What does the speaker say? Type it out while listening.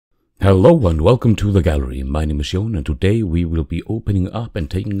Hello and welcome to the gallery. My name is Jon and today we will be opening up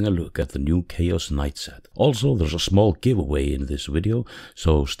and taking a look at the new Chaos Knight set. Also, there's a small giveaway in this video,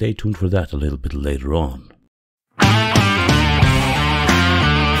 so stay tuned for that a little bit later on.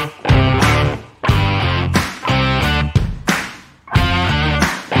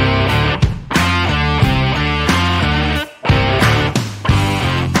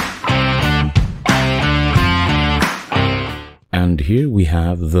 And here we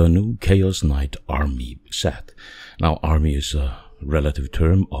have the new Chaos Knight Army set. Now, Army is a relative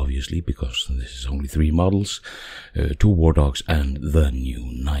term, obviously, because this is only 3 models, 2 War Dogs and the new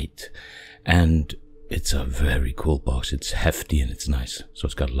Knight. And it's a very cool box. It's hefty and it's nice, so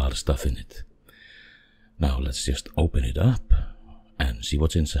it's got a lot of stuff in it. Now, let's just open it up and see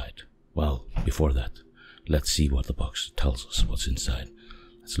what's inside. Well, before that, let's see what the box tells us what's inside.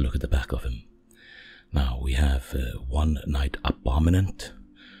 Let's look at the back of him. Now we have 1 Knight Abominant,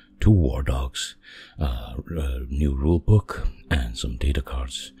 2 War Dogs, a new rule book, and some data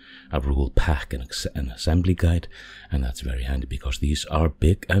cards, a rule pack and an assembly guide, and that's very handy because these are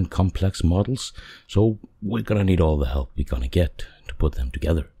big and complex models, so we're gonna need all the help we're gonna get to put them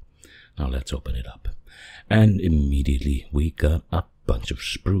together. Now let's open it up. And immediately we got a bunch of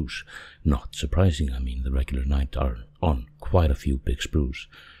sprues. Not surprising, I mean the regular Knight are on quite a few big sprues.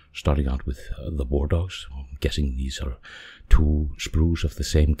 Starting out with the War Dogs. I'm guessing these are 2 sprues of the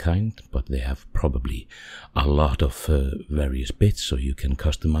same kind, but they have probably a lot of various bits, so you can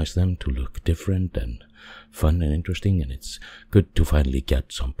customize them to look different and fun and interesting, and it's good to finally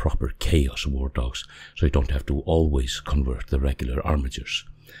get some proper Chaos War Dogs, so you don't have to always convert the regular armatures.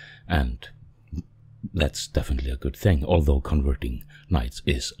 And that's definitely a good thing, although converting Knights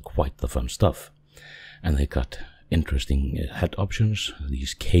is quite the fun stuff. And they got interesting head options,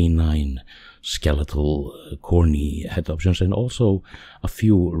 these canine, skeletal, corny head options, and also a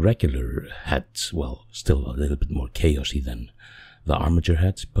few regular heads. Well, still a little bit more chaosy than the armature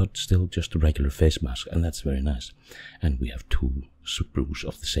heads, but still just a regular face mask, and that's very nice. And we have 2 sprues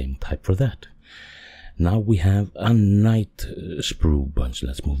of the same type for that. Now we have a Knight sprue bunch.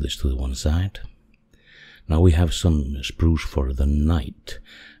 Let's move this to the one side. Now we have some sprues for the Knight,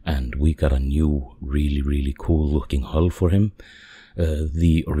 and we got a new, really cool looking hull for him.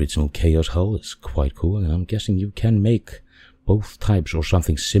 The original Chaos hull is quite cool, and I'm guessing you can make both types or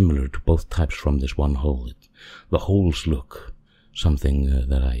something similar to both types from this one hull. The holes look something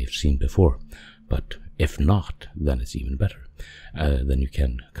that I've seen before, but if not, then it's even better. Then you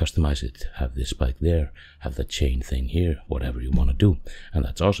can customize it, have this spike there, have the chain thing here, whatever you want to do, and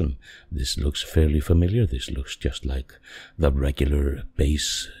that's awesome. This looks fairly familiar. This looks just like the regular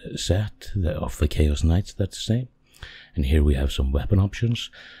base set of the Chaos Knights, that's the same. And here we have some weapon options.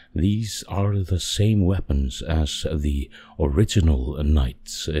 These are the same weapons as the original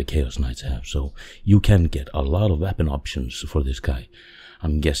Knights, Chaos Knights have, so you can get a lot of weapon options for this guy.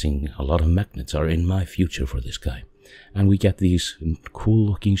 I'm guessing a lot of magnets are in my future for this guy. And we get these cool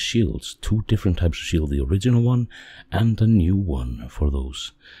looking shields, 2 different types of shield, the original one and a new one for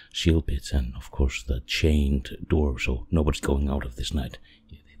those shield bits, and of course the chained door, so nobody's going out of this Knight.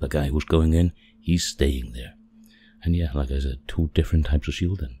 The guy who's going in, he's staying there. And yeah, like I said, 2 different types of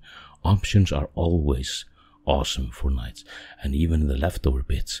shield, and options are always awesome for Knights. And even the leftover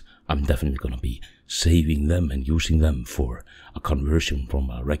bits, I'm definitely going to be saving them and using them for a conversion from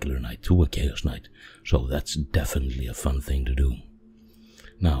a regular Knight to a Chaos Knight. So that's definitely a fun thing to do.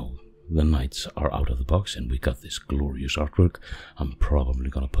 Now, the Knights are out of the box and we got this glorious artwork. I'm probably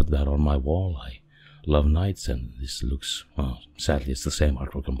going to put that on my wall. I love Knights, and this looks, well, sadly it's the same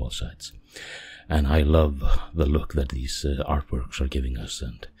artwork on both sides. And I love the look that these artworks are giving us,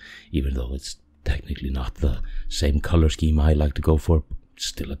 and even though it's technically not the same color scheme I like to go for,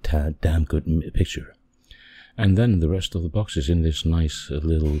 still a damn good picture. And then the rest of the box is in this nice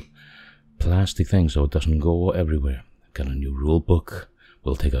little plastic thing, so it doesn't go everywhere. Got a new rule book.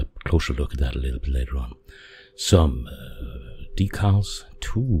 We'll take a closer look at that a little bit later on. Some decals,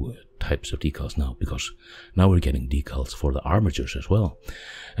 2 types of decals now, because now we're getting decals for the armatures as well.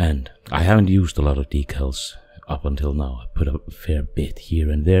 And I haven't used a lot of decals up until now. I put a fair bit here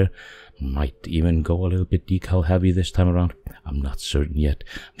and there. Might even go a little bit decal heavy this time around. I'm not certain yet.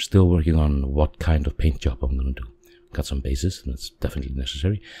 I'm still working on what kind of paint job I'm going to do. Got some bases, that's definitely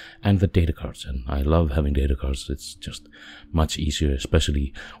necessary. And the data cards, and I love having data cards. It's just much easier,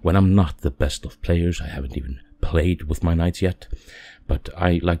 especially when I'm not the best of players. I haven't even played with my Knights yet, but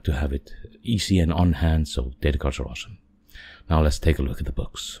I like to have it easy and on hand, so data cards are awesome. Now let's take a look at the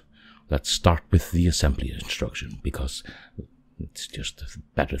books. Let's start with the assembly instruction, because it's just a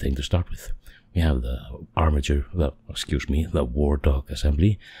better thing to start with. We have the armature, the war dog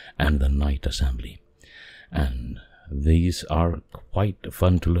assembly and the knight assembly. And these are quite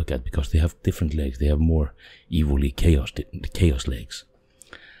fun to look at because they have different legs. They have more evilly chaos legs.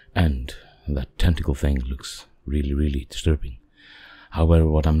 And that tentacle thing looks really, really disturbing. However,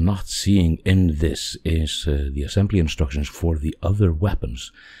 what I'm not seeing in this is the assembly instructions for the other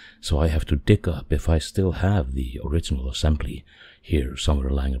weapons. So I have to dig up if I still have the original assembly here somewhere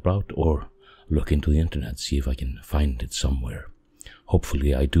lying about, or look into the internet, see if I can find it somewhere.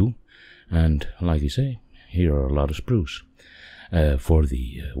 Hopefully I do. And like you say, here are a lot of sprues. For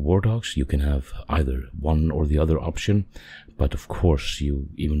the war dogs, you can have either one or the other option, but of course,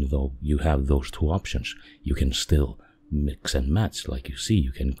 even though you have those two options, you can still mix and match. Like you see,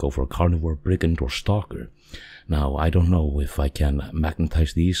 you can go for a carnivore, brigand, or stalker. Now, I don't know if I can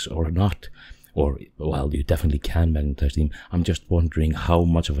magnetize these or not, or, well, you definitely can magnetize them. I'm just wondering how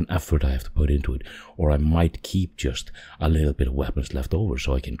much of an effort I have to put into it, or I might keep just a little bit of weapons left over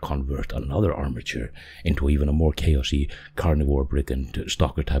so I can convert another armature into even a more chaosy carnivore, brigand,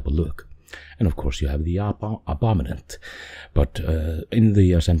 stalker type of look. And of course you have the abominant. But in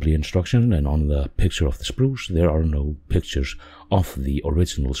the assembly instruction and on the picture of the sprues, there are no pictures of the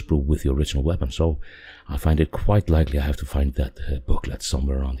original sprue with the original weapon. So I find it quite likely I have to find that booklet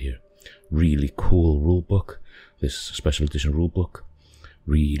somewhere around here. Really cool rule book, this special edition rule book.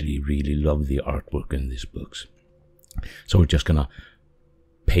 Really, really love the artwork in these books. So we're just gonna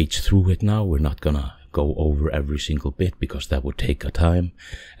page through it now. We're not gonna go over every single bit because that would take a time,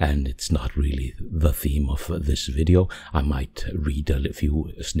 and it's not really the theme of this video. I might read a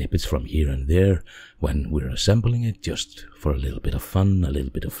few snippets from here and there when we're assembling it, just for a little bit of fun, a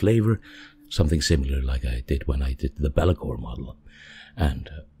little bit of flavor, something similar like I did when I did the Belagor model. And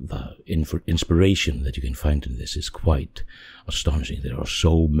the inspiration that you can find in this is quite astonishing. There are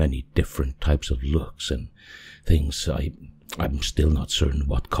so many different types of looks and things. I'm still not certain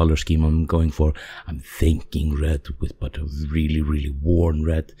what color scheme I'm going for. I'm thinking red, but a really, really worn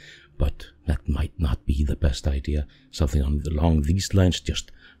red, but that might not be the best idea. Something along these lines,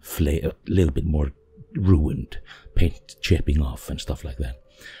 just a little bit more ruined, paint chipping off and stuff like that.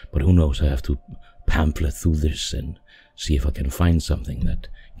 But who knows, I have to pamphlet through this and see if I can find something that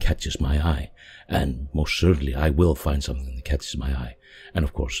catches my eye. And most certainly I will find something that catches my eye. And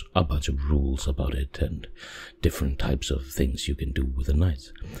of course, a bunch of rules about it and different types of things you can do with the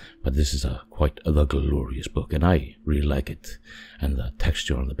knights. But this is quite the glorious book, and I really like it. And the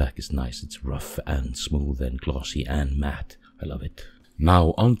texture on the back is nice. It's rough and smooth and glossy and matte. I love it.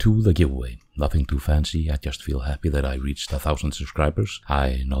 Now on to the giveaway. Nothing too fancy, I just feel happy that I reached 1,000 subscribers.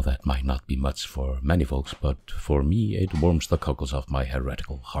 I know that might not be much for many folks, but for me it warms the cockles of my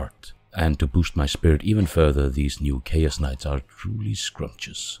heretical heart. And to boost my spirit even further, these new Chaos Knights are truly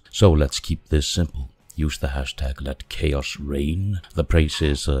scrumptious. So let's keep this simple. Use the hashtag #LetChaosReign. The price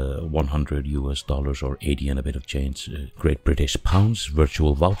is $100 US or 80 and a bit of change, Great British pounds,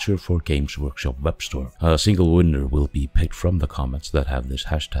 virtual voucher for Games Workshop webstore. A single winner will be picked from the comments that have this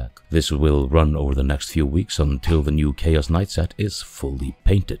hashtag. This will run over the next few weeks until the new Chaos Knight set is fully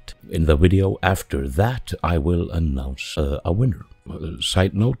painted. In the video after that, I will announce a winner.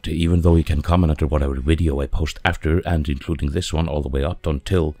 Side note, even though you can comment under whatever video I post after, and including this one all the way up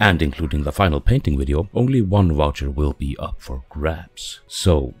until and including the final painting video, only one voucher will be up for grabs.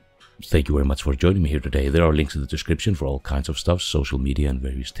 So thank you very much for joining me here today. There are links in the description for all kinds of stuff, social media and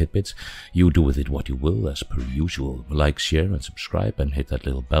various tidbits. You do with it what you will, as per usual. Like, share and subscribe and hit that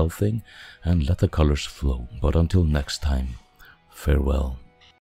little bell thing and let the colors flow. But until next time, farewell.